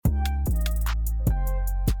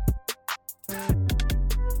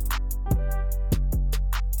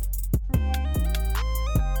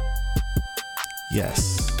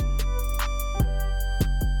Yes.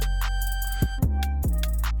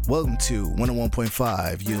 Welcome to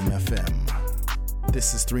 101.5 UMFM.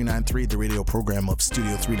 This is 393, the radio program of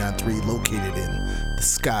Studio 393, located in the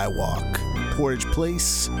Skywalk, Portage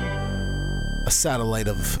Place, a satellite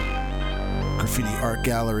of Graffiti Art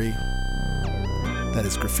Gallery. That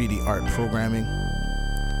is Graffiti Art Programming.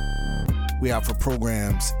 We offer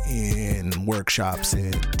programs in workshops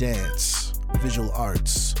in dance, visual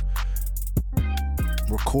arts,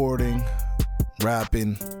 recording,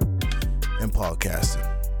 rapping, and podcasting.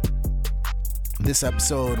 This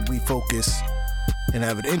episode, we focus and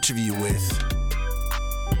have an interview with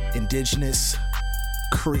Indigenous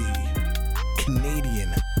Cree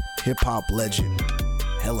Canadian hip-hop legend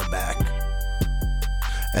Hellenbach.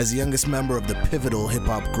 As the youngest member of the pivotal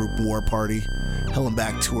hip-hop group War Party,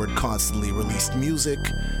 Hellenbach toured constantly, released music,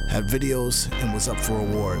 had videos, and was up for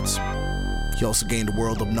awards. He also gained a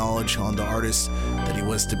world of knowledge on the artist that he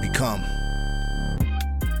was to become.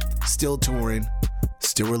 Still touring,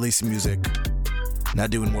 still releasing music, now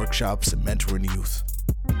doing workshops and mentoring youth.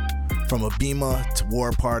 From Abima to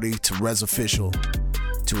War Party to Res Official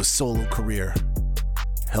to a solo career,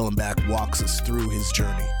 Hellenbach walks us through his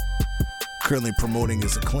journey. Currently promoting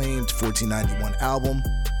his acclaimed 1491 album,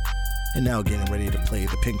 and now getting ready to play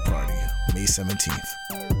the Pink Party, May 17th.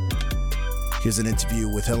 Here's an interview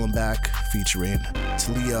with Hellenbach featuring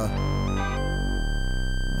Talia,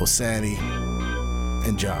 Osani,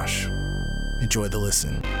 and Josh. Enjoy the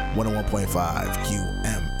listen. 101.5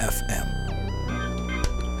 UMFM.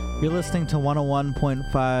 You're listening to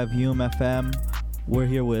 101.5 UMFM. We're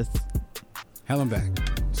here with Hellenbach.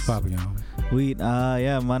 It's popping, y'all.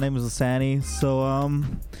 My name is Osani. So,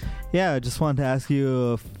 I just wanted to ask you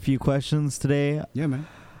a few questions today. Yeah, man.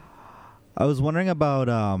 I was wondering about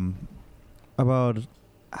how,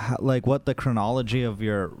 like, what the chronology of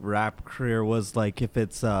your rap career was like. If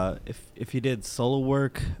it's if you did solo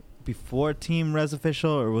work before Team Res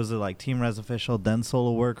Official, or was it like Team Res Official then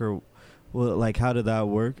solo work, or like how did that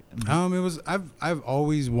work? It was I've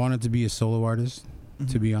always wanted to be a solo artist.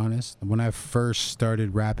 To be honest, when I first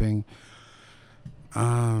started rapping,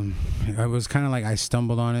 I was kind of like I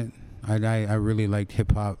stumbled on it. I really liked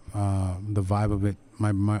hip hop, the vibe of it.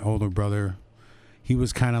 My older brother, he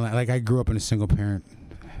was kind of like I grew up in a single parent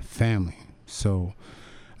family, so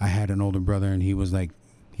I had an older brother, and he was like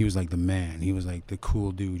the man. He was like the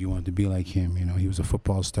cool dude. You wanted to be like him. You know, he was a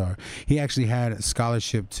football star. He actually had a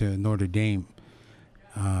scholarship to Notre Dame,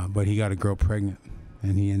 but he got a girl pregnant,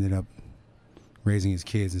 and he ended up raising his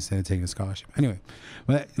kids instead of taking a scholarship. Anyway,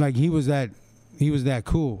 but like he was that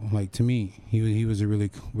cool. Like to me, he was a really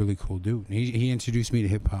cool dude. He introduced me to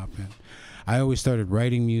hip hop, and I always started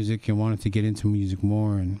writing music and wanted to get into music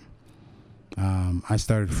more. And I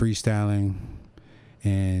started freestyling,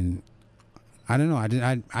 and I don't know.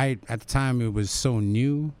 I at the time it was so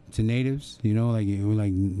new to natives. You know, like it was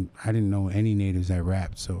like I didn't know any natives that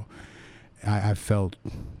rapped, so I felt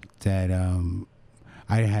that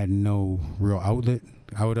I had no real outlet.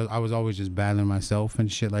 I was always just battling myself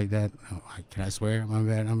and shit like that. Oh, can I swear? My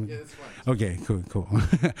bad. Yeah, that's fine. Okay, cool.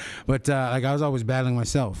 But like I was always battling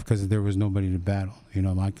myself because there was nobody to battle. You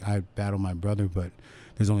know, like I battled my brother, but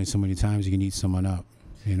there's only so many times you can eat someone up.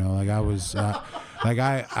 You know, like I was, I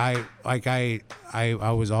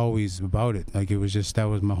was always about it. Like it was just that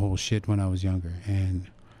was my whole shit when I was younger.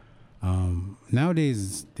 And nowadays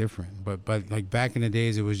it's different. But like back in the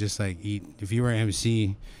days, it was just like if you were an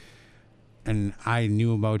MC and I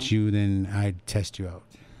knew about you, then I'd test you out.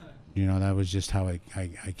 You know, that was just how I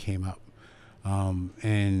came up.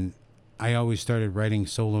 And I always started writing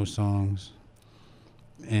solo songs.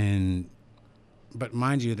 But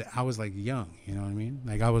mind you, that I was like young, you know what I mean?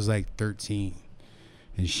 Like I was like 13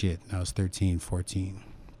 and shit. I was 13, 14.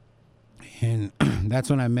 And that's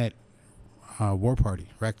when I met War Party,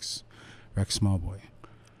 Rex Smallboy.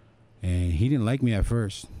 And he didn't like me at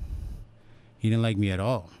first. He didn't like me at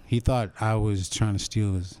all. He thought I was trying to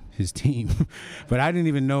steal his team. But I didn't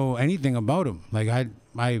even know anything about him. Like I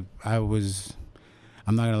was,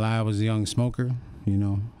 I'm not gonna lie, I was a young smoker, you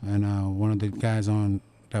know. And one of the guys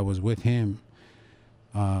that was with him,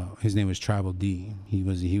 his name was Tribal D. He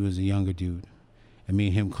was a younger dude, and me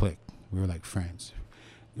and him clicked. We were like friends.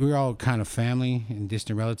 We were all kind of family and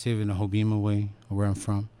distant relative in the Hobbema way, where I'm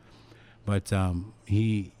from. But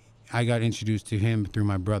I got introduced to him through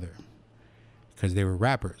my brother, because they were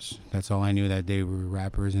rappers. That's all I knew, that they were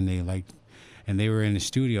rappers, and they were in the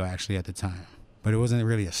studio actually at the time. But it wasn't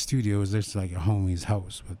really a studio. It was just like a homie's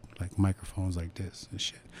house with like microphones like this and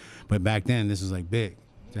shit. But back then, this was like big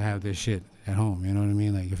to have this shit at home. You know what I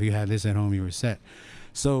mean? Like if you had this at home, you were set.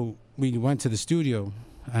 So we went to the studio,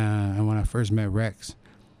 And when I first met Rex,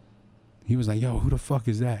 he was like, "Yo, who the fuck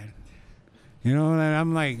is that?" You know, and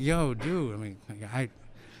I'm like, "Yo, dude." I mean, like,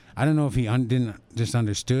 I don't know if he didn't just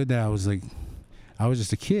understood that I was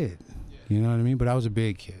just a kid. You know what I mean? But I was a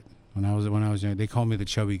big kid when I was young. They called me the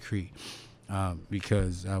chubby Cree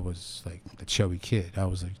because I was like the chubby kid. I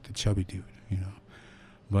was like the chubby dude, you know.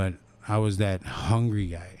 But I was that hungry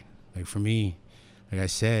guy. Like for me, like I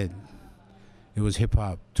said, it was hip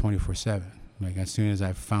hop 24/7. Like as soon as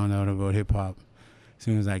I found out about hip hop, as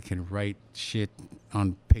soon as I could write shit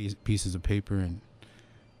on pieces of paper, and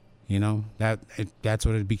you know that's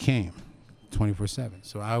what it became, 24/7.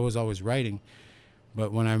 So I was always writing.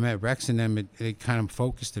 But when I met Rex and them, it kind of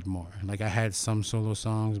focused it more. Like I had some solo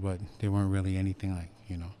songs, but they weren't really anything like,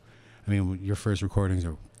 you know. I mean, your first recordings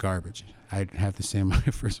are garbage. I'd have to say my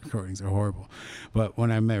first recordings are horrible. But when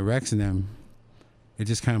I met Rex and them, it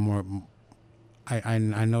just kind of more, I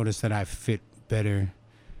noticed that I fit better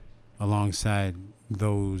alongside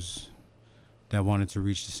those that wanted to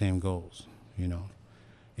reach the same goals, you know.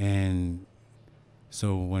 And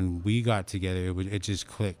so when we got together, it just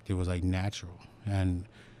clicked. It was like natural. And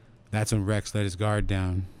that's when Rex let his guard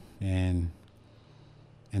down, and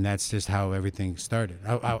that's just how everything started.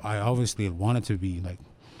 I obviously wanted to be like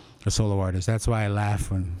a solo artist. That's why I laugh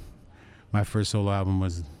when my first solo album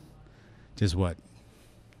was just like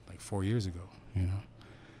 4 years ago, you know.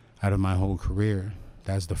 Out of my whole career,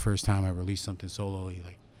 that's the first time I released something sololy.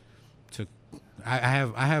 I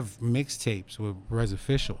have mixtapes with Res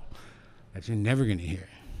Official that you're never gonna hear,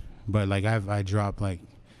 but like I dropped like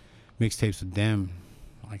mixtapes with them.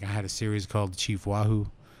 Like I had a series called Chief Wahoo,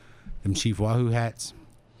 them Chief Wahoo hats.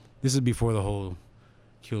 This is before the whole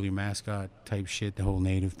kill your mascot type shit, the whole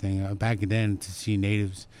native thing. Back then, to see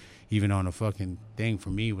natives even on a fucking thing for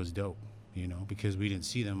me was dope, you know, because we didn't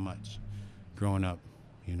see them much growing up,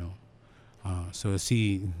 you know. So to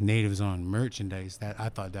see natives on merchandise, that I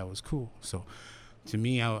thought that was cool. So to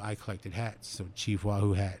me, I collected hats. So Chief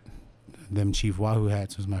Wahoo hat, them Chief Wahoo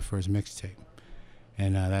hats was my first mixtape.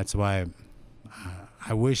 And that's why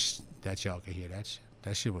I wish that y'all could hear that shit.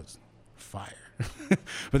 That shit was fire.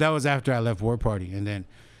 But that was after I left War Party. And then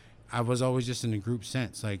I was always just in a group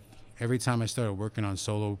sense. Like every time I started working on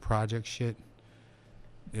solo project shit,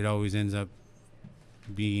 it always ends up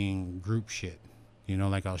being group shit. You know,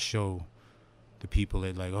 like I'll show the people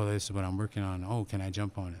it like, oh, this is what I'm working on. Oh, can I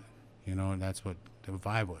jump on it? You know, and that's what the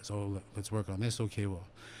vibe was. Oh, let's work on this. Okay, well,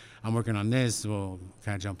 I'm working on this. Well,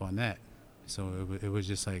 can I jump on that? So it was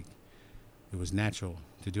just like, it was natural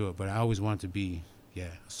to do it. But I always wanted to be, a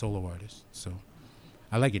solo artist. So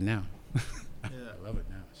I like it now. I love it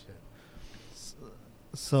now. Shit.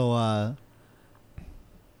 So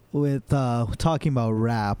with talking about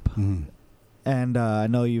rap, and I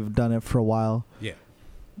know you've done it for a while. Yeah.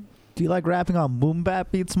 Do you like rapping on boom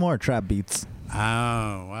bap beats more or trap beats? Oh,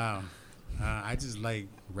 wow. I just like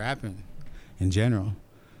rapping in general.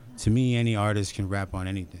 To me, any artist can rap on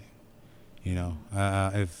anything. You know,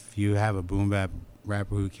 if you have a boom bap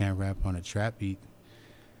rapper who can't rap on a trap beat,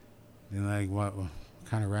 then like, what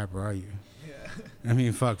kind of rapper are you? Yeah. I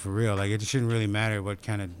mean, fuck, for real. Like, it shouldn't really matter what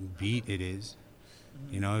kind of beat it is.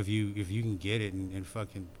 You know, if you can get it and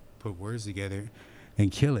fucking put words together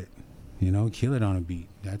and kill it. You know, kill it on a beat.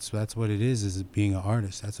 That's what it is being an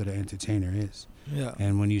artist. That's what an entertainer is. Yeah.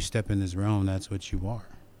 And when you step in this realm, that's what you are.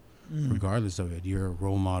 Regardless of it, you're a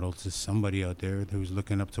role model to somebody out there who's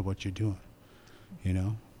looking up to what you're doing. You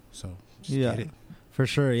know, so just get it. For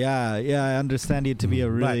sure. Yeah, I understand you to be a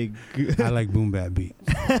really good. I like boom bap beats.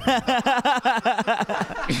 I'm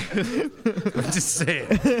just saying.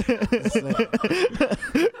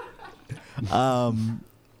 I'm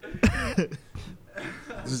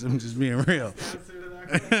just being real.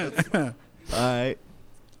 All right,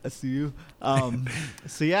 I see you.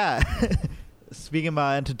 So yeah, speaking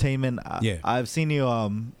about entertainment, I've seen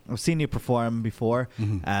you perform before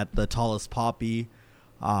at the Tallest Poppy.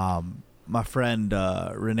 My friend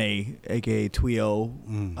Renee, aka Twio.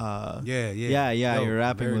 You're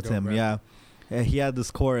rapping with him. Yeah, he had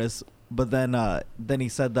this chorus, but then he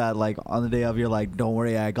said that like on the day of, you're like, "Don't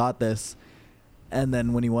worry, I got this." And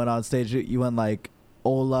then when he went on stage, you went like,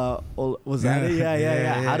 "Ola," was that it?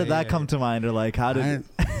 Yeah. How did that come to mind, or like how did?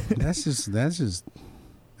 That's just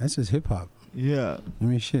hip hop. Yeah. I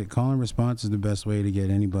mean, shit. Call and response is the best way to get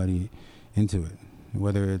anybody into it.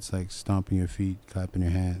 Whether it's like stomping your feet, clapping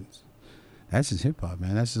your hands. That's just hip hop,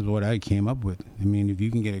 man. That's just what I came up with. I mean, if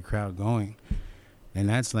you can get a crowd going, and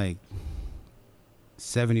that's like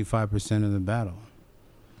 75% of the battle,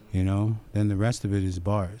 you know, then the rest of it is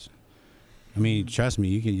bars. I mean, trust me,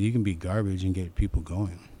 you can be garbage and get people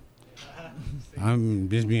going. I'm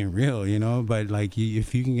just being real, you know. But like,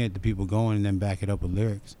 if you can get the people going and then back it up with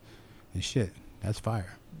lyrics and shit, that's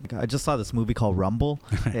fire. I just saw this movie called Rumble.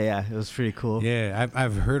 Yeah, it was pretty cool. Yeah,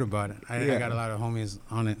 I've heard about it. I got a lot of homies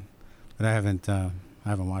on it, but I haven't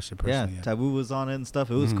watched it personally yet. Taboo was on it and stuff.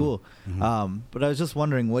 It was cool. Mm-hmm. But I was just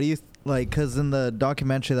wondering, what do you like? Because in the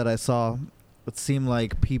documentary that I saw, it seemed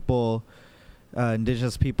like people,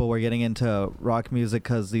 indigenous people, were getting into rock music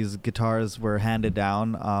because these guitars were handed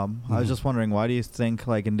down. I was just wondering, why do you think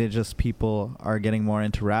like indigenous people are getting more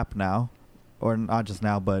into rap now, or not just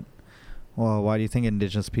now, but well, why do you think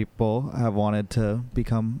indigenous people have wanted to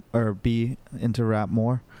become or be into rap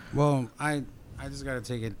more? Well, I just got to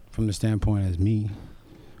take it from the standpoint as me,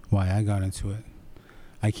 why I got into it.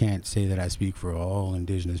 I can't say that I speak for all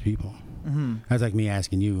indigenous people. Mm-hmm. That's like me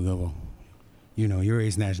asking you, well, you know, your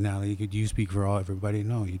race, nationality, could you speak for all everybody?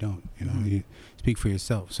 No, you don't. You know, you speak for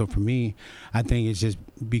yourself. So for me, I think it's just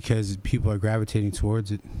because people are gravitating towards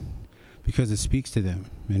it because it speaks to them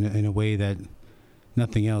in a way that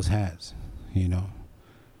nothing else has. You know,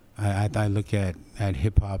 I look at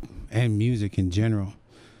hip hop and music in general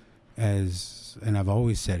as, and I've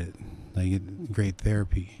always said it, like great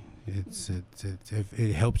therapy.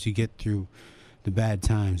 It helps you get through the bad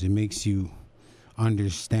times. It makes you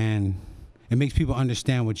understand. It makes people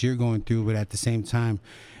understand what you're going through, but at the same time,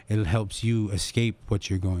 it helps you escape what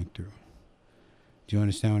you're going through. Do you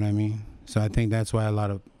understand what I mean? So I think that's why a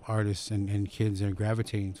lot of artists and kids are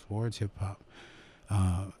gravitating towards hip hop.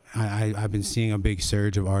 I've been seeing a big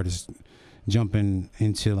surge of artists jumping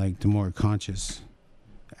into like the more conscious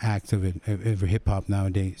act of it, of hip hop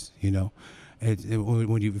nowadays. You know,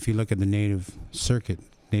 if you look at the native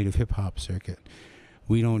hip hop circuit,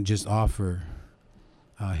 we don't just offer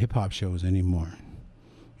hip hop shows anymore.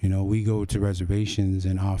 You know, we go to reservations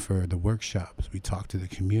and offer the workshops. We talk to the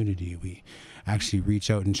community. We actually reach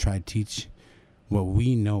out and try to teach what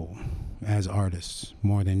we know as artists,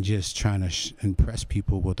 more than just trying to impress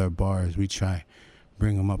people with our bars. We try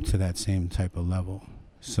bring them up to that same type of level.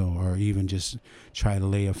 So, or even just try to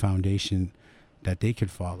lay a foundation that they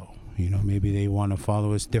could follow. You know, maybe they want to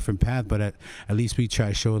follow a different path, but at least we try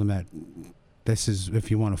to show them that this is,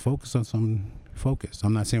 if you want to focus on something, focus.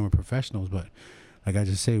 I'm not saying we're professionals, but like I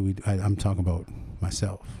just say, I'm talking about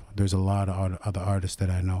myself. There's a lot of other artists that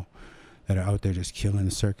I know that are out there just killing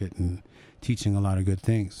the circuit and teaching a lot of good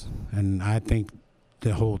things. And I think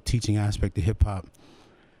the whole teaching aspect of hip-hop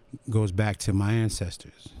goes back to my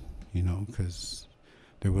ancestors, you know, because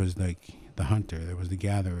there was like the hunter, there was the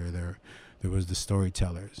gatherer, there was the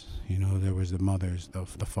storytellers, you know, there was the mothers,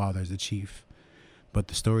 the fathers, the chief. But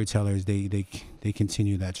the storytellers, they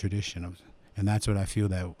continue that tradition of, and that's what I feel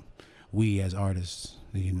that we as artists,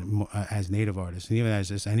 you know, as native artists, and even as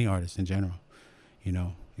just any artist in general, you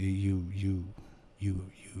know, you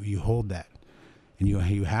hold that, and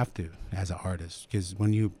you have to as an artist, because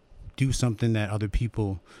when you do something that other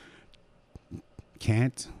people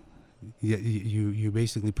can't, you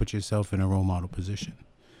basically put yourself in a role model position.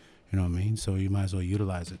 You know what I mean? So you might as well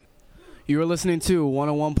utilize it. You are listening to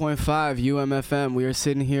 101.5 UMFM. We are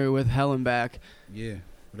sitting here with Hellenbach. Yeah.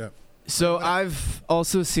 What up? So I've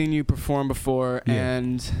also seen you perform before,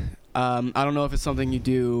 and I don't know if it's something you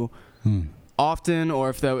do often or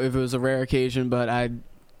if it was a rare occasion, but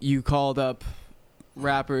you called up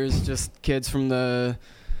rappers, just kids from the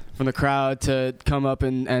crowd, to come up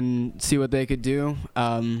and see what they could do.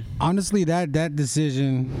 Honestly, that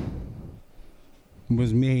decision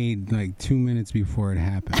was made like 2 minutes before it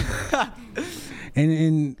happened.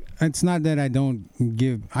 and it's not that I don't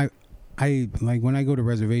give. I like when I go to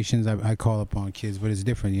reservations, I call up on kids, but it's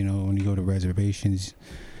different, you know. When you go to reservations,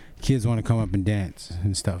 kids want to come up and dance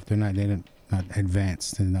and stuff. They're not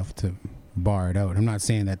advanced enough to bar it out. I'm not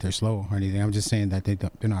saying that they're slow or anything. I'm just saying that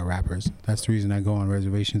they're not rappers. That's the reason I go on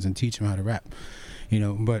reservations and teach them how to rap, you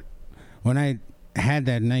know. But when I had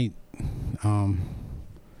that night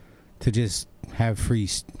to just have free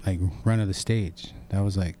like run of the stage, that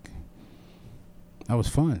was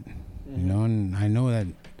fun, you know. And I know that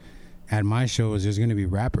at my shows there's going to be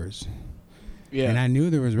rappers, and I knew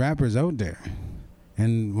there was rappers out there.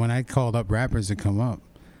 And when I called up rappers to come up,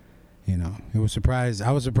 you know, I was surprised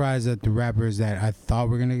that the rappers that I thought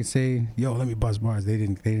were gonna say, "Yo, let me bust bars," they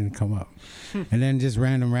didn't come up. And then just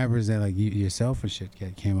random rappers that like yourself and shit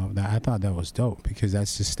came up. I thought that was dope, because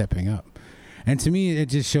that's just stepping up. And to me, it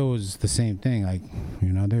just shows the same thing. Like, you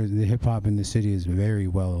know, the hip hop in the city is very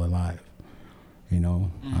well alive. You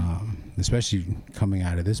know, especially coming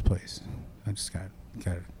out of this place. I just got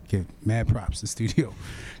to give mad props to Studio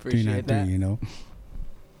 393. You know.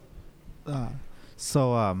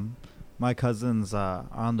 So my cousins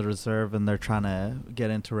on the reserve, and they're trying to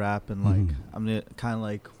get into rap, and like I'm kind of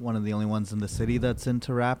like one of the only ones in the city that's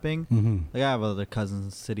into rapping. Like I have other cousins in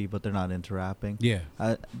the city, but they're not into rapping. Yeah.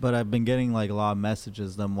 But I've been getting like a lot of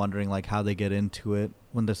messages, them wondering like how they get into it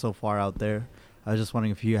when they're so far out there. I was just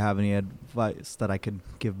wondering if you have any advice that I could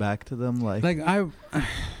give back to them. Like I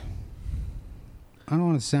don't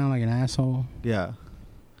want to sound like an asshole. Yeah.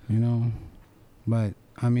 You know, but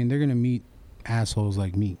I mean, they're gonna meet assholes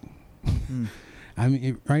like me. I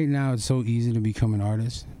mean, right now it's so easy to become an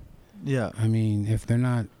artist. Yeah. I mean, if they're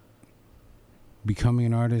not becoming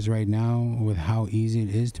an artist right now with how easy it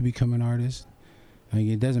is to become an artist, like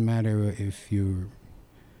it doesn't matter if you're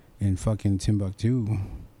in fucking Timbuktu,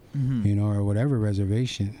 you know, or whatever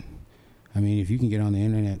reservation. I mean, if you can get on the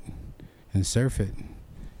internet and surf it,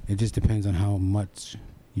 it just depends on how much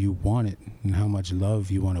you want it and how much love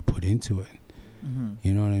you want to put into it.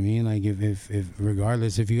 You know what I mean? Like if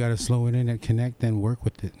regardless, if you got a slow internet connect, then work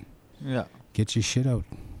with it. Yeah. Get your shit out.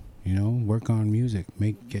 You know, work on music.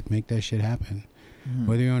 Make that shit happen.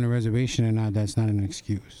 Whether you're on a reservation or not, that's not an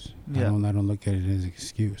excuse. Yeah. I don't look at it as an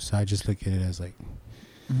excuse. I just look at it as like.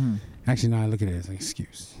 Actually, no, I look at it as an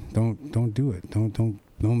excuse. Don't do it.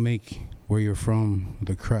 Don't make where you're from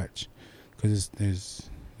the crutch, because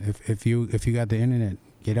if you got the internet,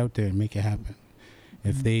 get out there and make it happen.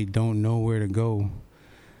 If they don't know where to go,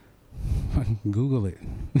 Google it.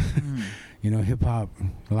 You know, hip hop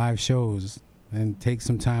live shows, and take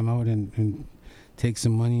some time out and take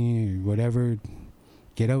some money or whatever.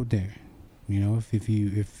 Get out there. You know,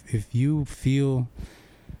 if you feel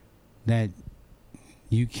that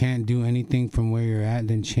you can't do anything from where you're at,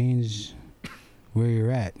 then change where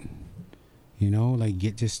you're at. You know, like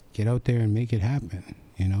get out there and make it happen.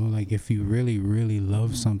 You know, like if you really, really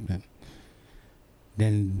love something,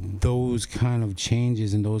 then those kind of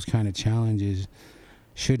changes and those kind of challenges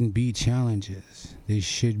shouldn't be challenges. They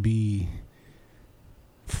should be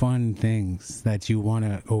fun things that you want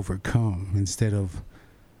to overcome instead of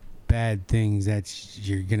bad things that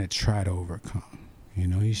you're going to try to overcome. You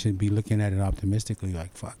know, you should be looking at it optimistically,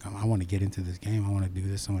 like, fuck, I want to get into this game. I want to do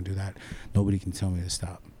this. I want to do that. Nobody can tell me to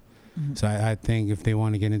stop. So I think if they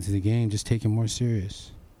want to get into the game, just take it more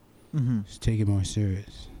serious. Just take it more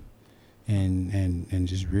serious. And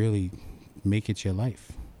just really make it your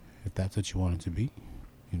life, if that's what you want it to be,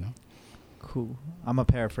 you know? Cool. I'm going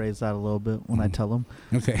to paraphrase that a little bit when I tell them.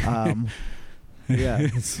 Okay. Yeah,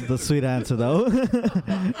 it's the sweet answer, though.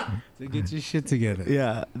 So get your shit together.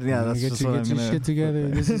 Yeah, that's just what I'm get your shit together.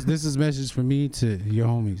 This is message for me to your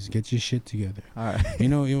homies. Get your shit together. All right. You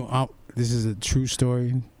know, this is a true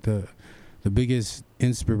story. The biggest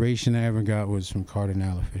inspiration I ever got was from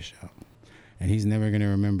Cardinal Official, and he's never gonna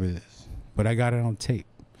remember this, but I got it on tape.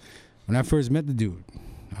 When I first met the dude,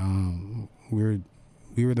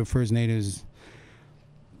 we were the first natives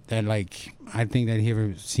that, like, I think that he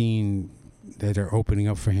ever seen that are opening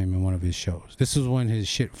up for him in one of his shows. This was when his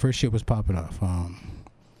first shit was popping off.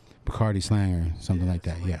 Bacardi Slang or something like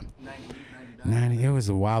that. Yeah. 90, it was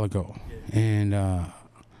a while ago. And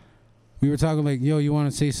we were talking like, yo, you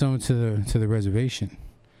want to say something to the reservation?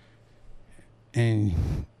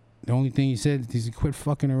 And the only thing he said is quit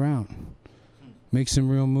fucking around. Make some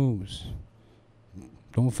real moves.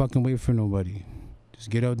 Don't fucking wait for nobody. Just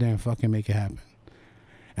get out there and fucking make it happen.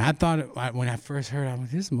 And I thought, when I first heard it, I was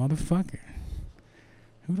like, this motherfucker.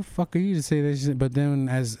 Who the fuck are you to say this shit? But then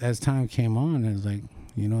as time came on, it was like,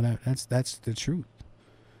 you know, that's the truth.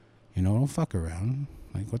 You know, don't fuck around.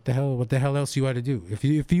 Like, what the hell else you got to do?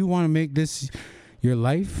 If you want to make this your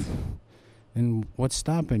life, then what's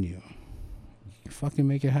stopping you? You fucking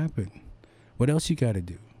make it happen. What else you got to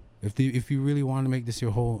do? If you really want to make this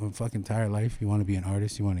your whole fucking entire life, you want to be an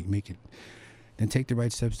artist, you want to make it, then take the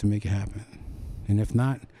right steps to make it happen. And if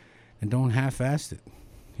not, then don't half-ass it.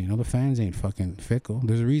 You know, the fans ain't fucking fickle.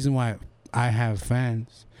 There's a reason why I have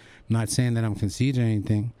fans. I'm not saying that I'm conceited or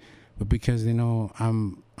anything, but because they know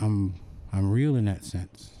I'm real in that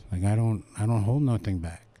sense. Like, I don't hold nothing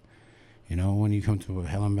back. You know, when you come to a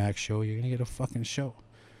Hell and Back show, you're gonna get a fucking show.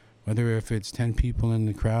 Whether if it's 10 people in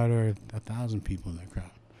the crowd or 1,000 people in the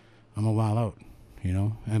crowd, I'm a wild out. You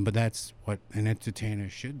know, but that's what an entertainer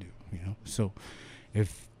should do. You know, so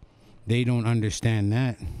if they don't understand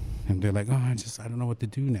that, and they're like, oh, I don't know what to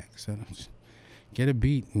do next. Get a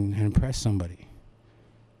beat and impress somebody.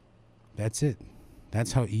 That's it.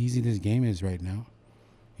 That's how easy this game is right now.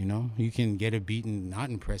 You know, you can get a beat and not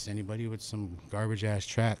impress anybody with some garbage ass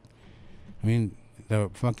track. I mean, the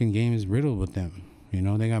fucking game is riddled with them. You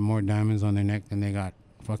know, they got more diamonds on their neck than they got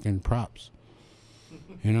fucking props.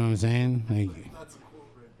 You know what I'm saying? Like, that's a quote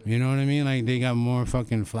right there. You know what I mean? Like, they got more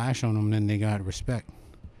fucking flash on them than they got respect.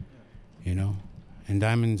 you know. And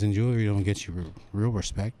diamonds and jewelry don't get you real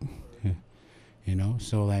respect, you know.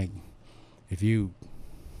 So like, if you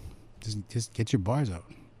just get your bars out,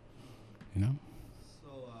 you know.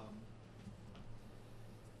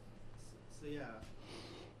 So yeah.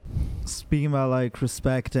 Speaking about like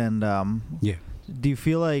respect and Yeah. do you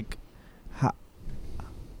feel like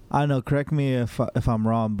I don't know, correct me if I'm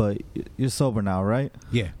wrong, but you're sober now, right?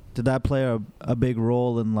 Yeah. Did that play a big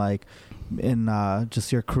role in like in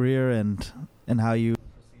just your career and how you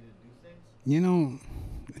proceeded to do things? You know,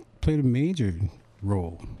 it played a major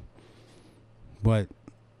role. But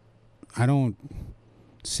I don't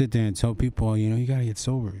sit there and tell people, you know, you gotta get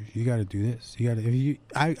sober. You gotta do this. You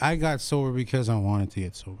gotta. I got sober because I wanted to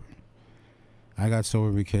get sober. I got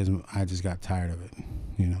sober because I just got tired of it,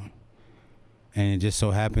 you know. And it just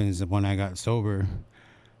so happens that when I got sober,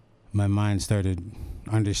 my mind started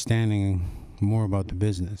understanding more about the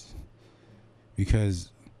business,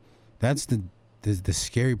 because that's the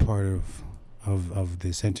scary part of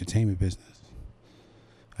this entertainment business.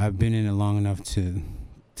 I've been in it long enough to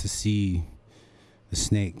see the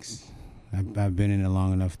snakes. I've been in it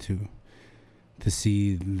long enough to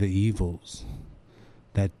see the evils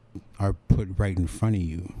that are put right in front of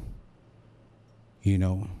you. You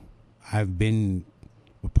know, I've been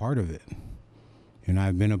a part of it. You know,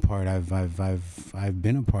 I've been a part of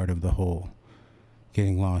the whole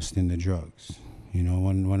getting lost in the drugs. You know,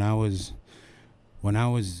 when I was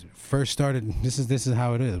first started, this is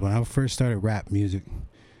how it is. When I first started rap music,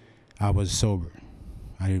 I was sober.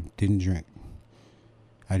 I didn't drink.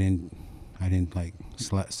 I didn't like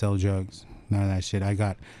sell drugs. None of that shit.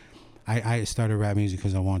 I started rap music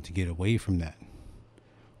because I wanted to get away from that,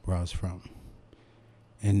 where I was from.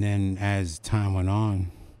 And then as time went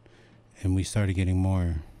on, and we started getting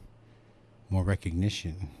more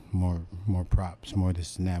recognition, more props, more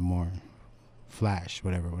this and that, more flash,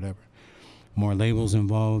 whatever. More labels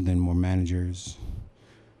involved and more managers,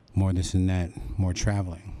 more this and that, more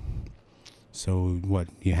traveling. So what?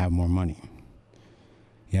 You have more money.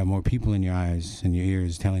 You have more people in your eyes and your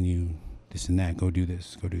ears telling you this and that, go do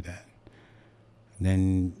this, go do that.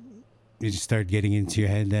 Then you just start getting into your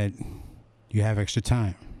head that you have extra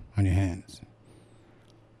time on your hands.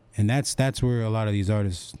 And that's where a lot of these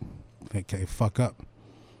artists like fuck up,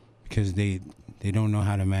 because they don't know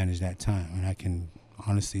how to manage that time. And I can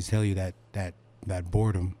honestly tell you that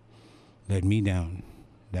boredom led me down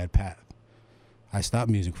that path. I stopped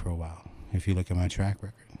music for a while. If you look at my track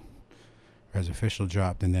record, Res Official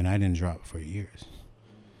dropped, and then I didn't drop for years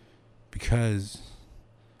because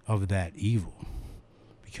of that evil,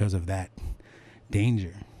 because of that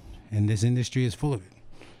danger. And this industry is full of it.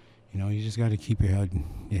 You know, you just got to keep your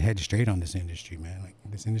head straight on this industry, man. Like,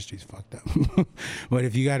 this industry's fucked up. But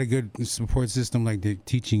if you got a good support system like they're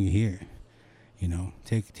teaching you here, you know,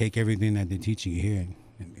 take everything that they're teaching you here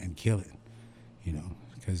and kill it, you know,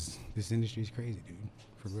 because this industry's crazy, dude,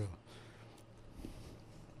 for real.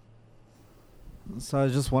 So I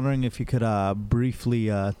was just wondering if you could briefly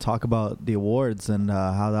talk about the awards and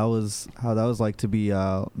how that was like to be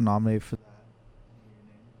nominated for that.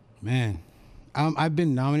 Man, I've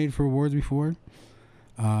been nominated for awards before,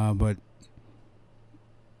 but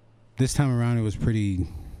this time around it was pretty,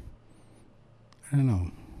 I don't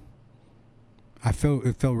know.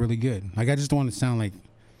 It felt really good. Like, I just don't want to sound like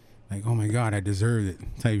oh my God, I deserved it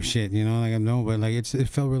type shit, you know? Like, I know, but like it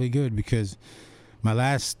felt really good because the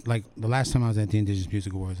last time I was at the Indigenous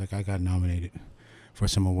Music Awards, like, I got nominated for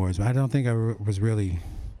some awards, but I don't think I was really,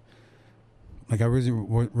 like, I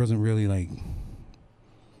wasn't really like,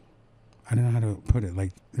 I don't know how to put it.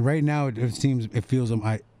 Like, right now,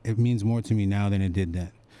 it means more to me now than it did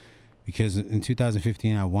then. Because in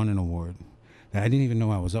 2015, I won an award that I didn't even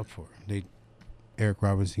know I was up for. Eric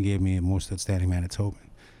Robertson gave me a Most Outstanding Manitoban.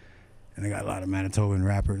 And I got a lot of Manitoban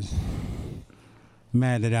rappers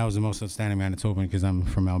mad that I was the Most Outstanding Manitoban because I'm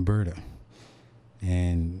from Alberta.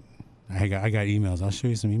 And I got emails. I'll show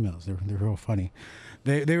you some emails. They're real funny.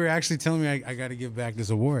 They were actually telling me I got to give back this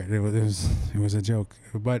award. It was a joke.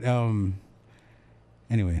 But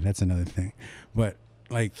anyway, that's another thing. But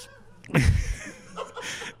like,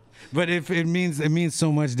 but if it means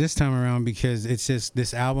so much this time around because it's just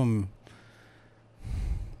this album.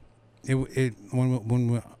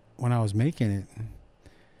 When I was making it,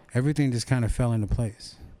 everything just kind of fell into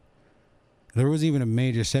place. There was even a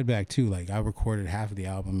major setback too. Like, I recorded half of the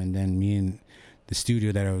album, and then me and the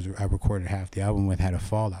studio that I recorded half the album with had a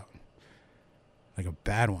fallout, like a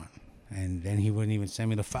bad one. And then he wouldn't even send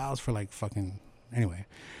me the files for like fucking anyway.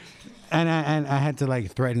 And I had to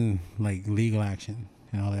like threaten like legal action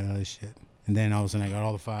and all that other shit. And then all of a sudden I got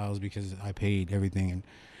all the files because I paid everything and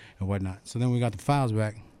whatnot. So then we got the files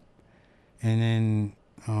back, And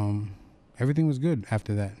then everything was good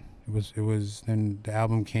after that. It was then the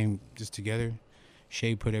album came just together.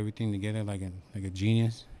 Shay put everything together like a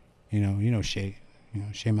genius. You know Shay,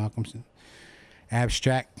 Shay Malcolmson.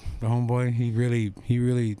 Abstract, the homeboy, he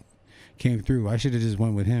really came through. I should have just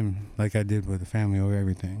went with him like I did with The Family Over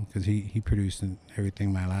Everything, because he produced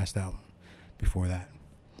everything my last album before that.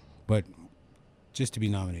 But just to be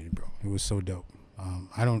nominated, bro, it was so dope.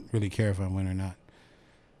 I don't really care if I win or not.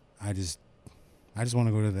 I just want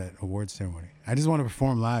to go to that awards ceremony. I just want to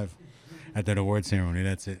perform live at that awards ceremony.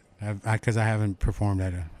 That's it. Because I haven't performed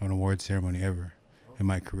at an awards ceremony ever in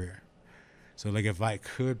my career. So like if I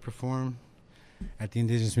could perform at the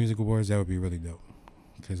Indigenous Music Awards, that would be really dope.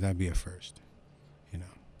 Because that'd be a first, You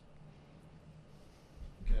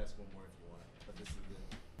can ask one more if you want, but this is good.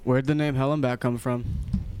 Where'd the name Hellenbach come from?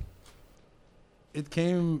 It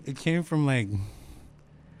came from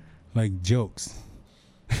like jokes.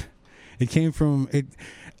 It came from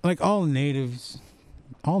like all natives,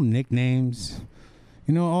 all nicknames,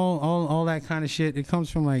 all that kind of shit. It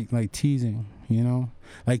comes from like teasing,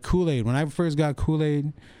 like Kool-Aid. When I first got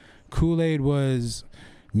Kool-Aid was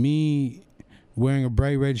me wearing a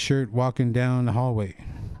bright red shirt walking down the hallway.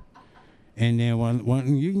 And then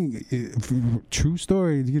one you can true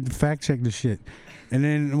story, you can fact check the shit. And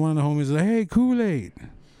then one of the homies was like, "Hey, Kool-Aid."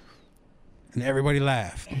 And everybody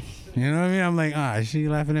laughed. You know what I mean? I'm like, is she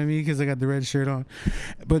laughing at me because I got the red shirt on?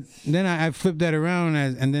 But then I flipped that around,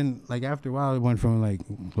 and then like after a while, it went from like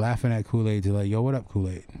laughing at Kool-Aid to like, "Yo, what up,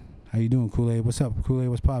 Kool-Aid? How you doing, Kool-Aid? What's up, Kool-Aid?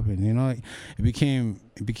 What's poppin'?" It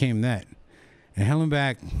became that. And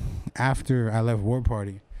Hellenbach, after I left War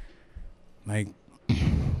Party, like,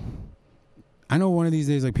 I know one of these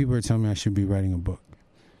days, like, people are telling me I should be writing a book,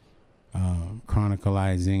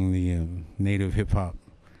 chronicalizing the native hip hop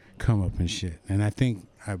come up and shit. And I think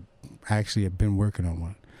I actually have been working on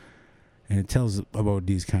one, and it tells about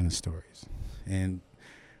these kind of stories. And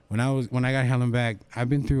when I got Hellenbach, I've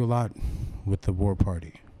been through a lot with the War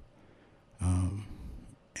Party.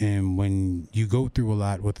 And when you go through a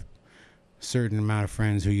lot with a certain amount of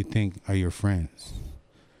friends who you think are your friends,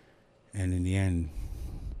 and in the end,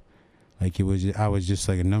 like I was just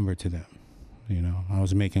like a number to them, I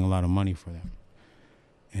was making a lot of money for them,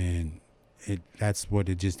 and that's what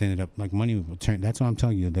it just ended up like. Money will turn. That's what I'm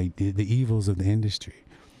telling you. Like the evils of the industry,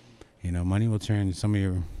 money will turn some of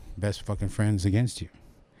your best fucking friends against you.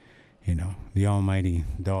 The almighty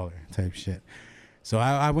dollar type shit. So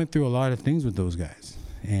I went through a lot of things with those guys,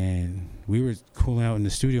 and we were cooling out in the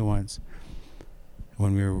studio once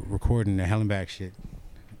when we were recording the Hellenbach shit,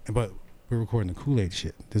 but we were recording the Kool-Aid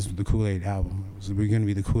shit. This was the Kool-Aid album. We were going to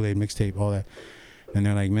be the Kool-Aid mixtape, all that. And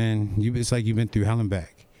they're like, "Man, it's like you've been through Hellenbach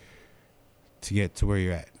to get to where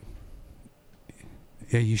you're at.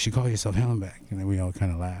 Yeah, you should call yourself Hellenbach." And then we all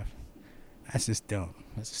kind of laugh. That's just dumb.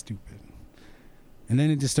 That's stupid. And then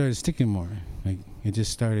it just started sticking more. Like, it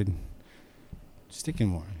just started sticking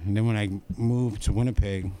more. And then when I moved to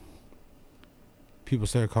Winnipeg, people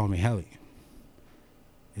started calling me Helly.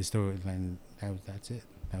 And that's it.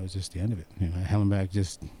 That was just the end of it. Hellenbach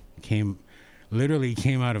just literally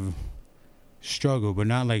came out of struggle, but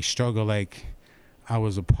not like struggle like I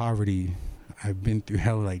was a poverty, I've been through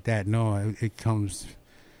hell like that. No, it comes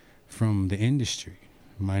from the industry.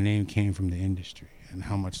 My name came from the industry and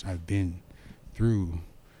how much I've been through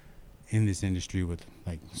in this industry with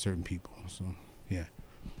like certain people. So, yeah.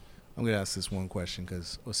 I'm going to ask this one question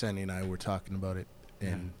because Osani and I were talking about it,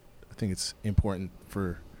 and I think it's important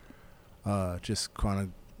for just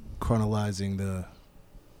chronicalizing the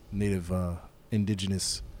native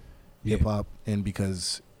indigenous hip hop, and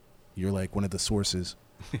because you're like one of the sources.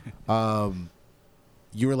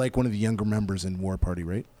 You were like one of the younger members in War Party,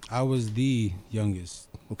 right? I was the youngest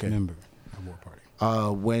member of War Party.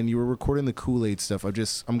 When you were recording the Kool-Aid stuff,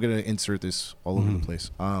 I'm gonna insert this all over the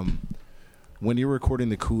place. When you were recording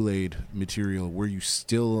the Kool-Aid material, were you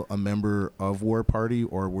still a member of War Party,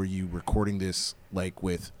 or were you recording this like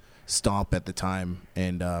with Stomp at the time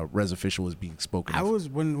and Res Official was being spoken of? I was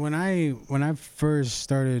when I first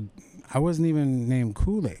started, I wasn't even named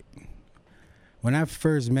Kool-Aid. When I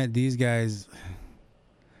first met these guys,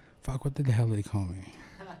 what the hell did they call me?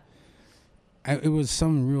 It was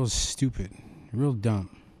something real stupid, real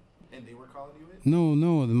dumb. And they were calling you it? No,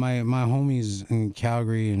 my homies in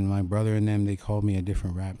Calgary and my brother and them, they called me a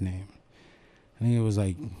different rap name. I think it was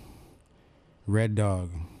like Red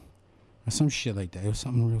Dog or some shit like that. It was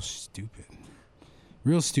something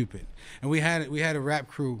real stupid. And we had a rap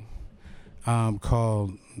crew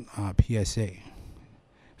called PSA,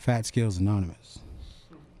 Fat Skills Anonymous.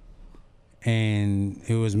 And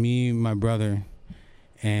it was me, my brother,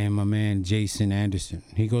 and my man Jason Anderson.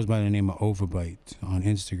 He goes by the name of Overbite on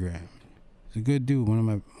Instagram. He's a good dude. One of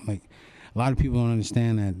my, like, a lot of people don't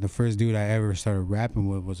understand that the first dude I ever started rapping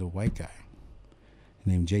with was a white guy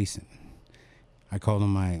named Jason. I called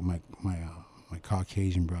him my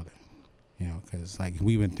Caucasian brother, you know, because like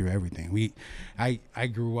we went through everything. I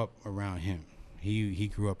grew up around him. He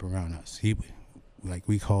grew up around us.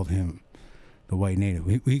 We called him the white native.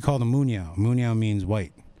 We called him Muniao. Muniao means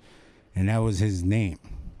white, and that was his name,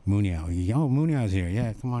 Muniao. Muniao's here.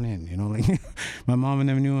 Yeah, come on in. You know, like my mom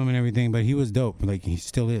never knew him and everything, but he was dope. Like he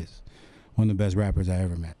still is one of the best rappers I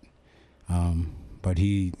ever met. But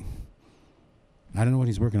I don't know what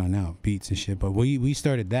he's working on now, beats and shit. But we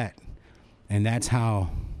started that, and that's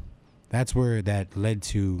where that led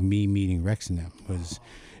to me meeting Rex and them, was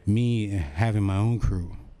me having my own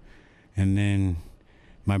crew, and then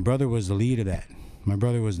my brother was the lead of that. My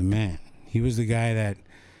brother was the man. He was the guy that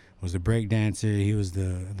was the break dancer. He was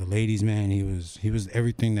the ladies' man. He was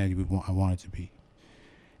everything that I wanted to be.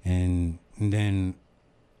 And then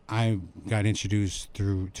I got introduced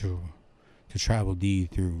to Tribal D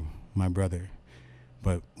through my brother.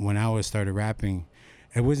 But when I started rapping,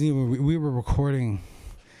 it wasn't even, we were recording,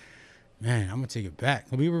 man, I'm gonna take it back.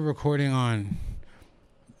 We were recording on,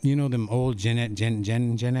 you know, them old Gen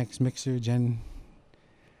X mixer,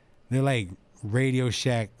 they're like Radio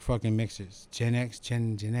Shack fucking mixers. Gen X,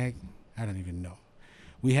 I don't even know.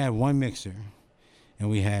 We had one mixer and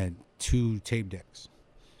we had 2 tape decks.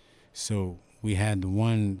 So we had the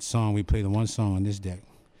one song, we play the one song on this deck,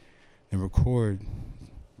 then record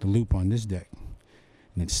the loop on this deck,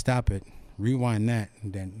 and then stop it, rewind that,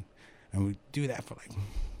 and we do that for like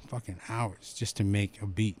fucking hours just to make a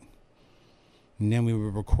beat. And then we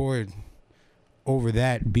would record over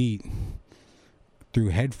that beat through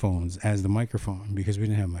headphones as the microphone, because we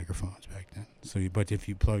didn't have microphones back then. But if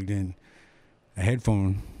you plugged in a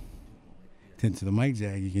headphone into the mic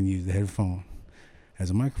jack, you can use the headphone as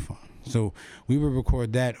a microphone. So we would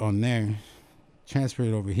record that on there, transfer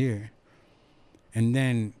it over here, and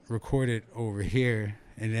then record it over here,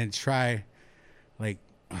 and then try, like,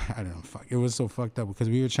 I don't know, fuck. It was so fucked up because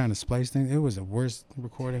we were trying to splice things. It was the worst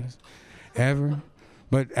recordings ever.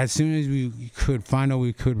 But as soon as we could find out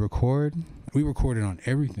we could record, we recorded on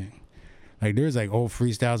everything. Like there's like old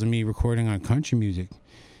freestyles of me recording on country music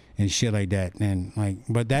and shit like that. And like,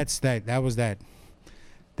 but that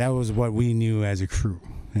was what we knew as a crew.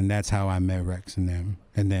 And that's how I met Rex and them.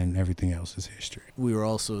 And then everything else is history. We were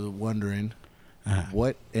also wondering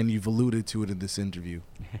what, and you've alluded to it in this interview,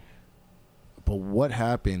 but what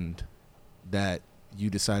happened that you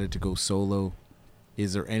decided to go solo?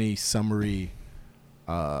 Is there any summary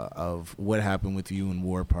of what happened with you and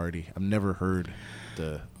War Party? I've never heard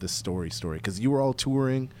the story because you were all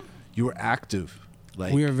touring, you were active.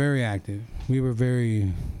 Like we were very active. We were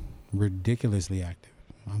very ridiculously active.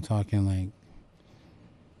 I'm talking like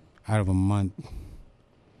out of a month,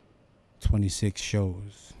 26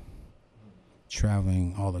 shows,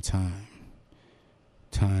 traveling all the time,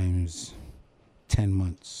 times 10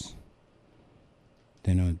 months,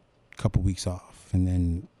 then a couple weeks off, and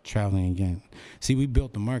then traveling again. See, we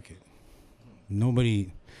built the market.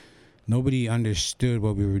 Nobody understood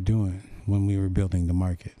what we were doing when we were building the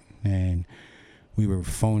market, and we were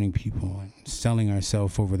phoning people and selling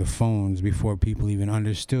ourselves over the phones before people even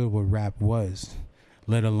understood what rap was,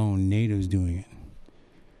 let alone natives doing it.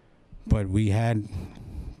 But we had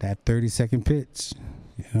that 30-second pitch.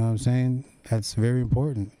 You know what I'm saying? That's very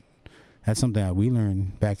important. That's something that we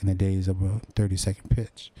learned back in the days of a 30-second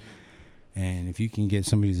pitch. And if you can get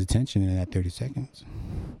somebody's attention in that 30 seconds,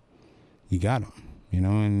 you got them, you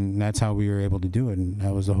know, and that's how we were able to do it. And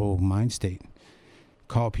that was the whole mind state.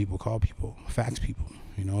 Call people, fax people.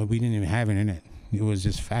 You know, we didn't even have internet. It was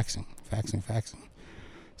just faxing.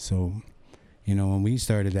 So, you know, when we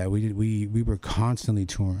started that, we were constantly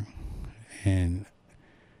touring. And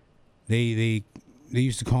they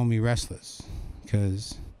used to call me Restless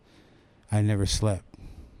because I never slept.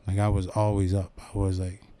 Like, I was always up. I was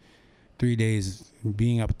like, 3 days,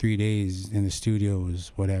 being up 3 days in the studio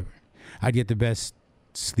was whatever. I'd get the best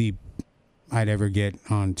sleep I'd ever get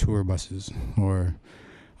on tour buses or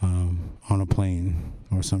on a plane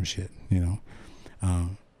or some shit, you know.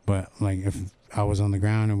 But like if I was on the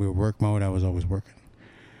ground and we were work mode, I was always working.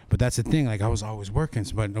 But that's the thing, like I was always working.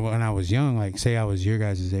 But when I was young, like say I was your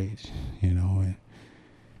guys' age, you know,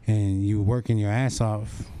 and you working your ass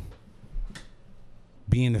off,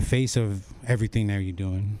 being the face of everything that you're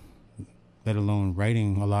doing, let alone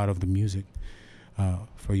writing a lot of the music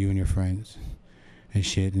for you and your friends and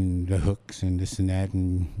shit, and the hooks and this and that,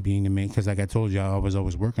 and being the main, because like I told you, I was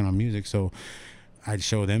always working on music. So I'd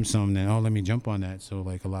show them some, then, oh, let me jump on that. So,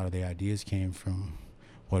 like, a lot of the ideas came from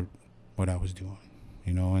what I was doing,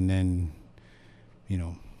 you know, and then, you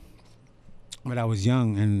know, but I was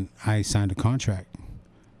young and I signed a contract.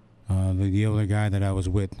 The older guy that I was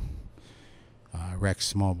with,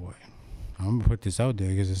 Rex Smallboy. I'm gonna put this out there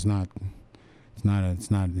because it's not a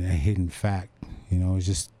hidden fact, you know. It's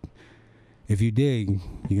just, if you dig,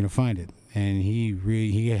 you're gonna find it. And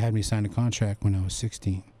he had me sign a contract when I was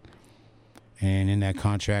 16. And in that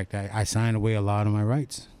contract, I signed away a lot of my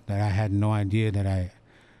rights that I had no idea that I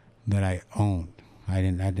owned. I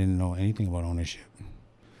didn't know anything about ownership.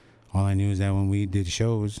 All I knew is that when we did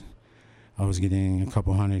shows, I was getting a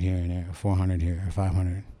couple hundred here and there, 400 here,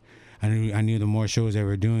 500. I knew the more shows they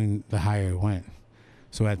were doing, the higher it went.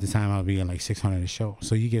 So at the time, I would be at like 600 a show.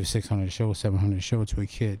 So you give 600 a show, 700 a show to a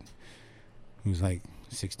kid who's like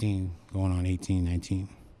 16, going on 18, 19.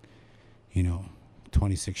 You know,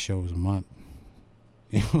 26 shows a month.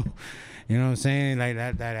 You know what I'm saying? Like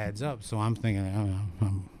that adds up. So I'm thinking, I'm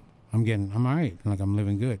all right. Like, I'm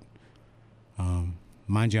living good.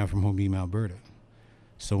 Mind you, I'm from Hoboken, Alberta.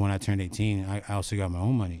 So when I turned 18, I also got my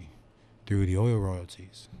own money through the oil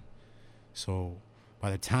royalties. So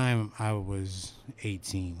by the time I was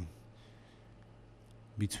 18,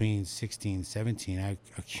 between 16 and 17, I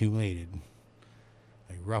accumulated,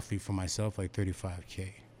 like, roughly for myself, like $35K.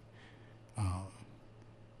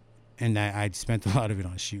 And I'd spent a lot of it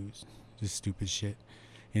on shoes, just stupid shit,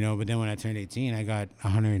 you know. But then when I turned 18, I got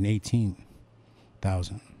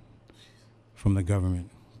 $118,000 from the government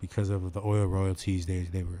because of the oil royalties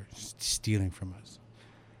they were stealing from us.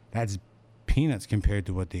 That's peanuts compared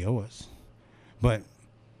to what they owe us. But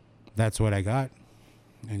that's what I got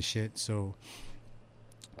and shit. So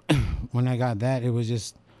when I got that, it was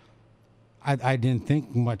just, I didn't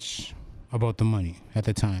think much about the money at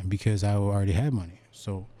the time because I already had money.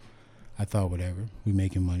 So I thought, whatever, we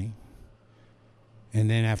making money. And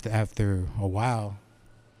then after a while,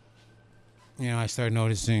 you know, I started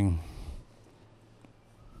noticing,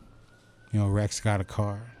 you know, Rex got a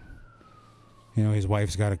car. You know, his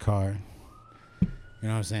wife's got a car. You know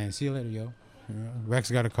what I'm saying? See you later, yo. You know, Rex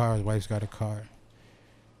got a car, his wife's got a car.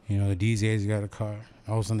 You know, the DJ's got a car.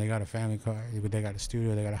 All of a sudden, they got a family car. They got a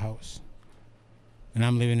studio, they got a house. And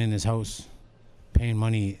I'm living in this house, paying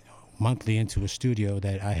money monthly into a studio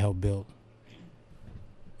that I helped build.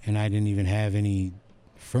 And I didn't even have any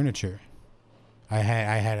furniture. I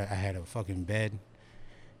had a fucking bed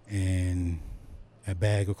and a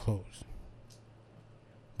bag of clothes.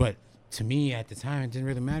 But to me at the time, it didn't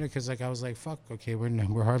really matter because, like, I was like, fuck, okay,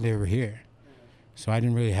 we're hardly ever here. So I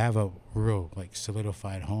didn't really have a real, like,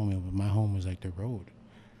 solidified home. My home was like the road.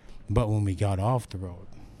 But when we got off the road,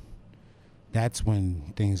 that's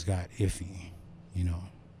when things got iffy, you know.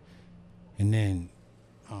 And then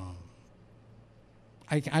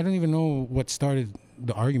I don't even know what started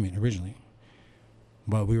the argument originally.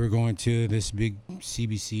 But we were going to this big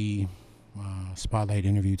CBC spotlight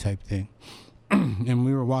interview type thing. And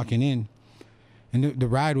we were walking in. And the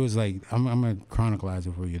ride was like, I'm going to chronicleize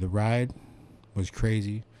it for you. The ride was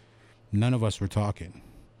crazy. None of us were talking.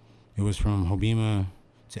 It was from Hobbema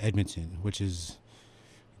to Edmonton, which is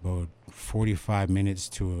about 45 minutes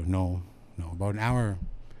to about an hour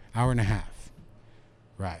and a half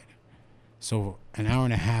ride. So an hour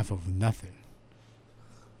and a half of nothing.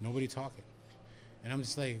 Nobody talking. And I'm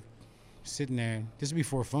just like sitting there. This is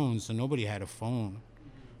before phones, so nobody had a phone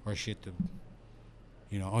or shit to,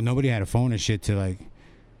 you know, nobody had a phone or shit to like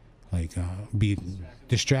be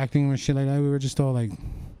distracting or shit like that. We were just all like,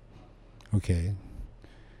 okay. And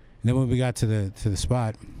then when we got to the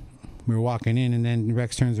spot, we were walking in, and then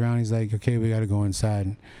Rex turns around. He's like, okay, we got to go inside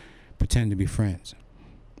and pretend to be friends.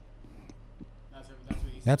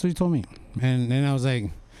 That's what he told me. And then I was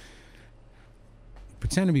like,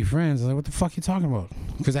 pretend to be friends. I was like, what the fuck you talking about?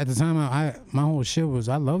 Because at the time, my whole shit was,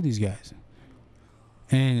 I love these guys.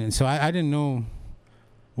 And so I didn't know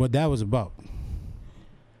what that was about.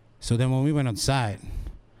 So then when we went outside,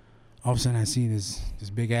 all of a sudden I see this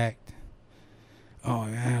big act. Oh,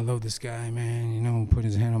 yeah, I love this guy, man. You know, put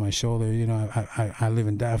his hand on my shoulder. You know, I live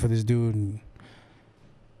and die for this dude. And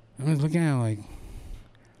I was looking at him like,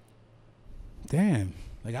 damn.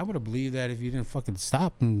 Like, I would have believed that if you didn't fucking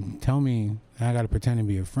stop and tell me I got to pretend to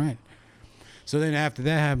be a friend. So then after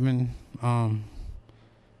that happened,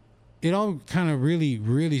 it all kind of really,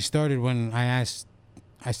 really started when I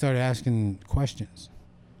started asking questions.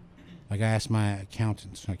 Like, I asked my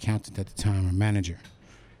accountant at the time, or manager,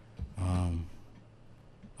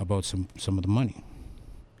 about some of the money.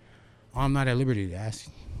 I'm not at liberty to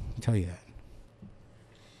tell you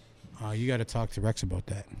that. You got to talk to Rex about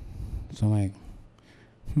that. So I'm like,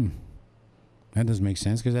 That doesn't make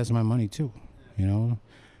sense because that's my money too. You know,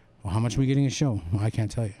 well, how much are we getting a show? Well, I can't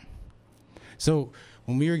tell you. So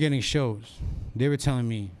when we were getting shows, they were telling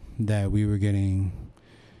me that we were getting,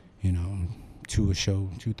 you know, $2,000 a show,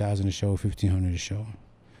 $2,000 a show, $1,500 a show,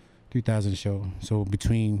 $3,000 a show. So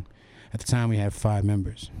at the time we had 5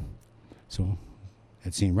 members. So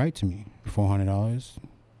that seemed right to me. $400,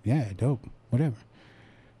 yeah, dope, whatever.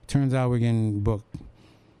 Turns out we're getting booked,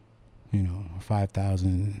 you know,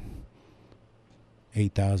 5,000,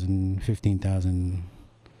 8,000, 15,000,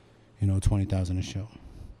 you know, 20,000 a show.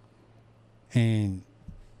 And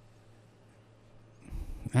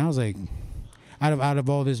I was like, out of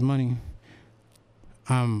all this money,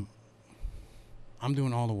 I'm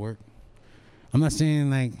doing all the work. I'm not saying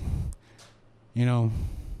like, you know,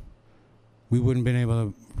 we wouldn't been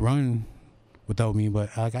able to run without me, but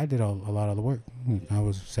like I did a lot of the work. I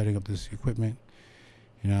was setting up this equipment,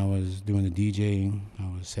 you know, I was doing the DJing,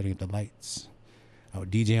 I was setting up the lights. I would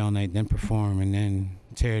DJ all night, then perform, and then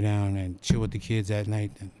tear down and chill with the kids at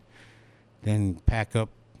night, and then pack up,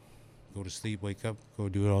 go to sleep, wake up, go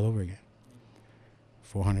do it all over again.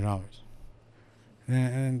 $400.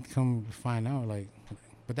 And come to find out, like,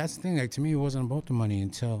 but that's the thing, like, to me, it wasn't about the money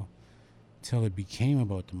until it became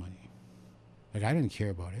about the money. Like, I didn't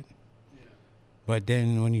care about it. Yeah. But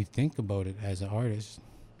then when you think about it as an artist,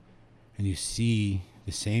 and you see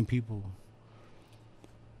the same people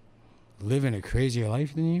living a crazier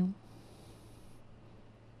life than you,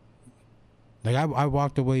 like, I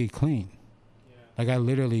walked away clean. Yeah. Like,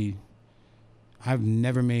 I've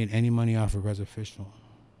never made any money off of Res Official.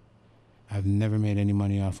 I've never made any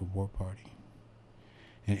money off of War Party.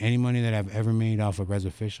 And any money that I've ever made off of Res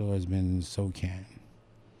Official has been SoCan.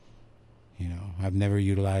 You know, I've never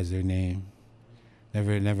utilized their name.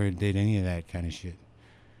 Never did any of that kind of shit.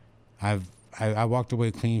 I walked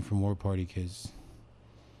away clean from War Party because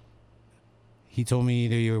he told me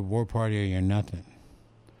either you're War Party or you're nothing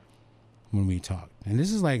when we talked. And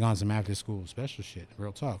this is like on some after school special shit,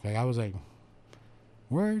 real talk. Like I was like,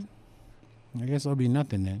 word? I guess I'll be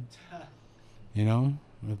nothing then. You know?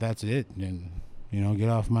 If that's it, then, you know, get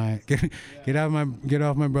off my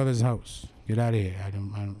brother's house. Get out of here. I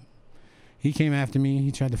don't he came after me,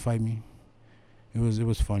 he tried to fight me. It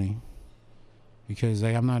was funny. Because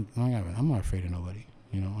like I'm not afraid of nobody.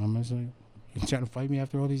 You know, I'm just like, you trying to fight me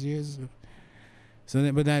after all these years? So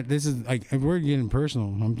this is like, if we're getting personal,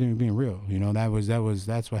 I'm being real. You know,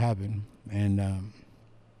 that's what happened. And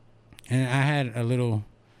I had a little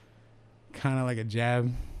kind of like a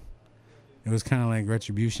jab. It was kind of like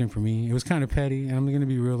retribution for me. It was kind of petty, and I'm going to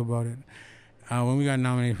be real about it. When we got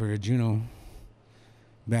nominated for a Juno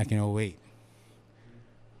back in 2008,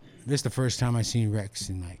 this is the first time I seen Rex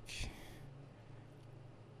in like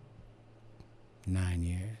 9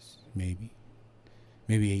 years, maybe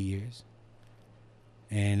 8 years.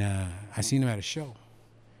 And I seen him at a show.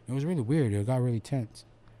 It was really weird. It got really tense.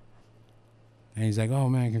 And he's like, oh,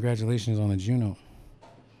 man, congratulations on the Juno.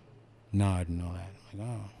 Nod and all that. I'm like,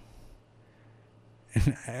 oh.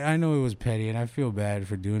 And I know it was petty, and I feel bad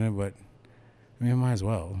for doing it, but I mean, I might as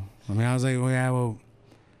well. I mean, I was like,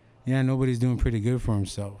 yeah, nobody's doing pretty good for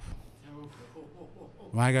himself.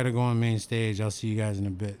 Well, I got to go on main stage. I'll see you guys in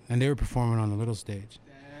a bit. And they were performing on the little stage.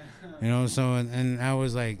 You know, so, and I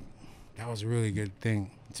was like, that was a really good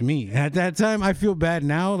thing to me. At that time, I feel bad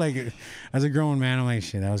now. Like, as a grown man, I'm like,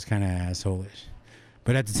 shit, that was kind of asshole-ish.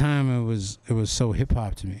 But at the time, it was so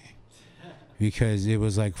hip-hop to me because it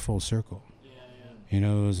was like full circle. You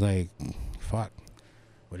know, it was like, fuck.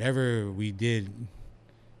 Whatever we did,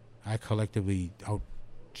 I collectively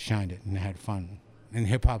outshined it and had fun. In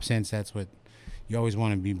hip-hop sense, that's what you always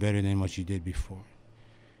want to be better than what you did before.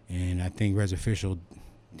 And I think Res Official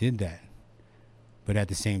did that. But at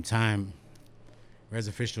the same time, Res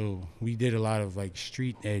Official, we did a lot of like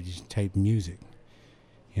street edge type music.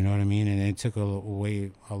 You know what I mean? And it took a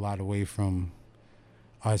lot away from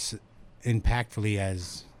us impactfully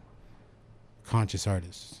as conscious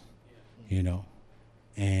artists, you know.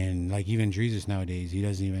 And like even Jesus nowadays, he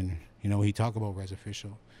doesn't even, you know, he talk about Res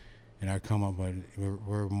Official and our come up, but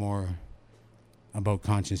we're more about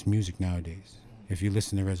conscious music nowadays. If you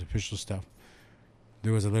listen to Res Official stuff,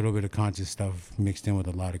 there was a little bit of conscious stuff mixed in with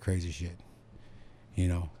a lot of crazy shit, you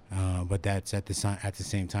know. But that's at the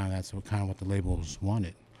same time, that's what the labels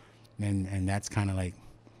wanted, and that's kind of like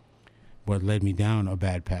what led me down a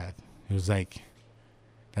bad path. It was like,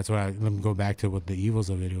 that's why let me go back to what the evils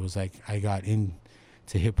of it. It was like I got into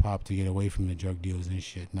hip hop to get away from the drug deals and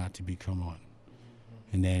shit, not to become one.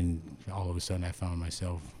 And then all of a sudden I found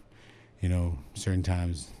myself, you know, certain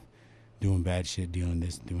times doing bad shit, doing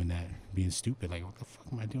this, doing that, being stupid. Like, what the fuck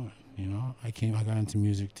am I doing? You know, I got into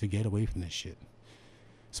music to get away from this shit.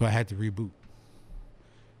 So I had to reboot.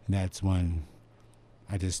 And that's when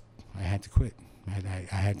I had to quit.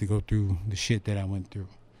 I had to go through the shit that I went through.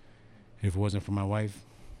 If it wasn't for my wife,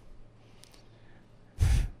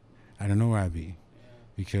 I don't know where I'd be.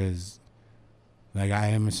 Because, like, I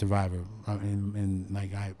am a survivor. And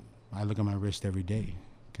like, I look at my wrist every day.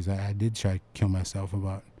 Because I did try to kill myself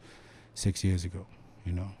about 6 years ago,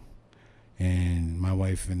 you know. And my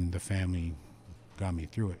wife and the family got me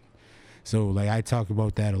through it. So, like, I talk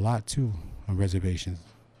about that a lot, too, on reservations.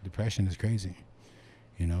 Depression is crazy,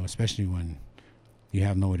 you know, especially when you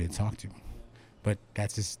have nobody to talk to. But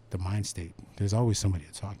that's just the mind state. There's always somebody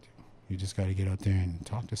to talk to. You just got to get out there and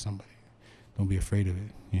talk to somebody. Don't be afraid of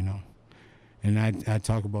it, you know. And I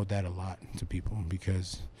talk about that a lot to people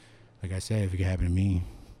because, like I said, if it could happen to me,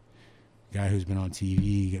 a guy who's been on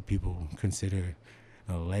TV, get people consider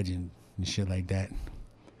a legend and shit like that.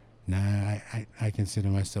 Nah, I consider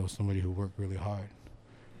myself somebody who worked really hard.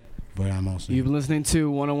 But I'm also... You've been listening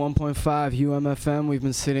to 101.5 UMFM. We've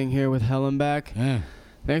been sitting here with Hellenbach. Yeah.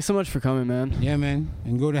 Thanks so much for coming, man. Yeah, man.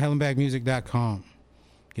 And go to hellenbachmusic.com.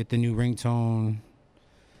 Get the new ringtone,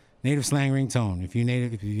 native slang ringtone. If you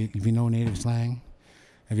know native slang,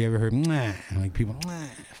 have you ever heard like people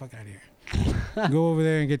fuck out of here? Go over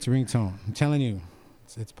there and get your ringtone. I'm telling you,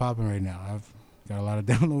 it's popping right now. I've got a lot of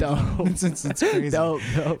downloads. Dope. It's crazy. Dope.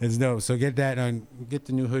 It's dope. So get that. Get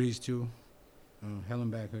the new hoodies too.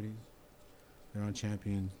 Hellenbach hoodies. They're on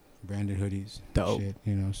Champion branded hoodies. Dope. Shit,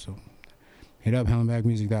 you know. So hit up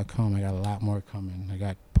hellenbachmusic.com. I got a lot more coming. I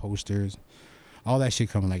got posters. All that shit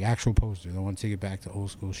coming, like actual posters. I want to take it back to old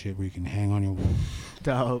school shit where you can hang on your wall.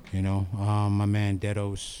 Dope. You know, my man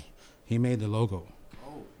Dedos, he made the logo.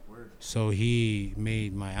 Oh, word. So he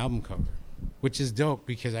made my album cover, which is dope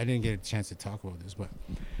because I didn't get a chance to talk about this. But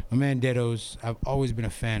my man Dedos, I've always been a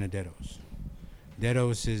fan of Dedos.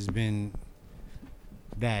 Dedos has been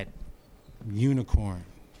that unicorn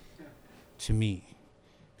to me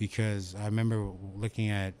because I remember looking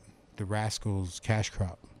at the Rascals Cash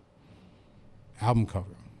Crop album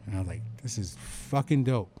cover and I was like, this is fucking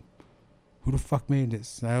dope. Who the fuck made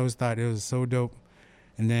this? I always thought it was so dope.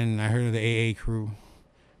 And then I heard of the AA Crew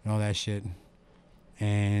and all that shit.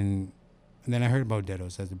 And then I heard about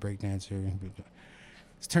Dedos as the breakdancer.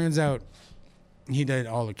 It turns out he did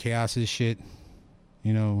all the Chaos's shit,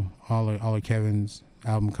 you know, all of Kevin's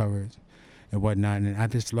album covers and whatnot. And I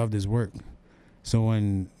just loved his work. So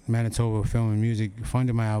when Manitoba Film and Music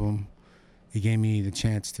funded my album, it gave me the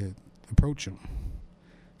chance to approach him.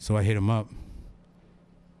 So I hit him up.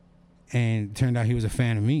 And it turned out he was a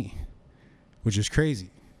fan of me, which was crazy.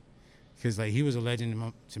 Because like he was a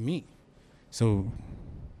legend to me. So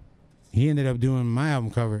he ended up doing my album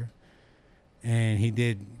cover. And he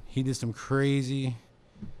did some crazy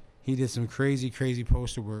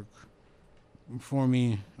poster work for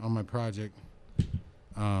me on my project.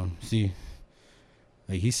 Like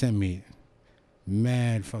he sent me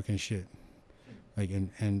mad fucking shit. Like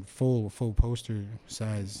and full poster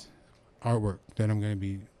size artwork that I'm gonna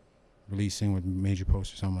be releasing with major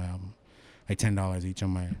posters on my album. Like $10 each on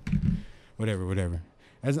my whatever.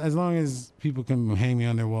 As long as people can hang me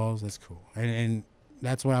on their walls, that's cool. And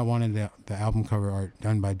that's why I wanted the album cover art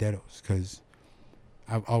done by Dedos, because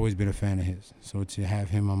I've always been a fan of his. So to have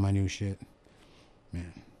him on my new shit,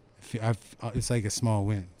 man, it's like a small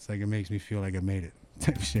win. It's like it makes me feel like I made it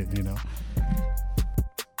type shit, you know?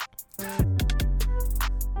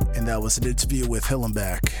 And that was an interview with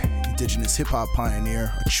Hellenbach, indigenous hip-hop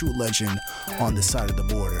pioneer, a true legend on this side of the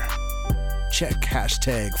border. Check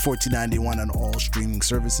hashtag 1491 on all streaming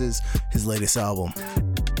services, his latest album.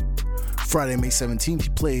 Friday, May 17th, he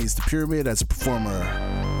plays The Pyramid as a performer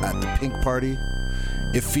at the Pink Party.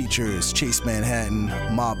 It features Chase Manhattan,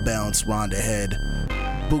 Mob Bounce, Rhonda Head,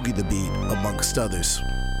 Boogie the Beat, amongst others.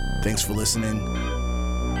 Thanks for listening.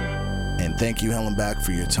 And thank you, Hellenbach,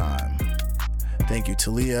 for your time. Thank you,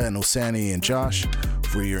 Talia and Osani and Josh,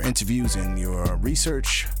 for your interviews and your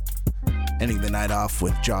research. Ending the night off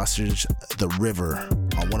with Josh's The River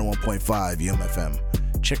on 101.5 UMFM.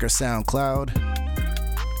 Check our SoundCloud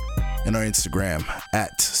and our Instagram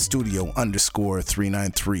at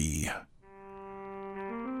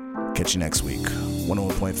studio_393. Catch you next week.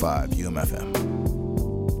 101.5 UMFM.